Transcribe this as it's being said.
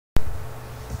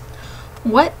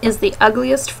What is the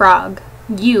ugliest frog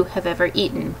you have ever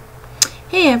eaten?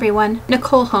 Hey everyone,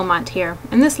 Nikole Haumont here,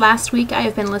 and this last week I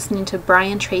have been listening to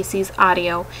Brian Tracy's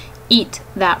audio, Eat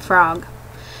That Frog.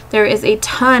 There is a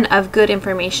ton of good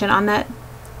information on that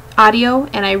audio,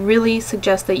 and I really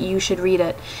suggest that you should read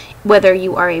it. Whether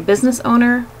you are a business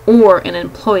owner or an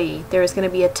employee, there is going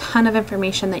to be a ton of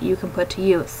information that you can put to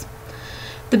use.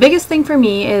 The biggest thing for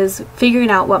me is figuring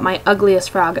out what my ugliest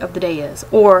frog of the day is,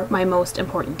 or my most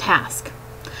important task.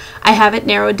 I have it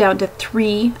narrowed down to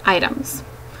 3 items.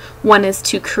 One is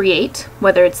to create,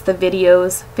 whether it's the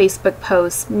videos, Facebook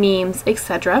posts, memes,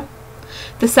 etc.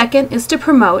 The second is to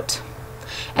promote,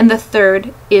 and the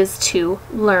third is to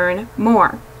learn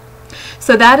more.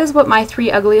 So that is what my 3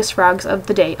 ugliest frogs of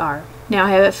the day are. Now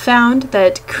I have found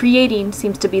that creating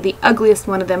seems to be the ugliest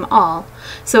one of them all,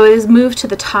 so it is moved to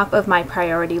the top of my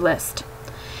priority list.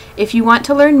 If you want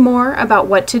to learn more about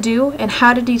what to do and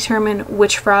how to determine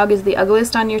which frog is the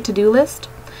ugliest on your to-do list,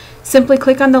 simply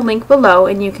click on the link below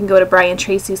and you can go to Brian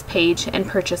Tracy's page and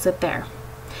purchase it there.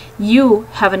 You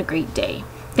have a great day.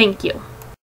 Thank you.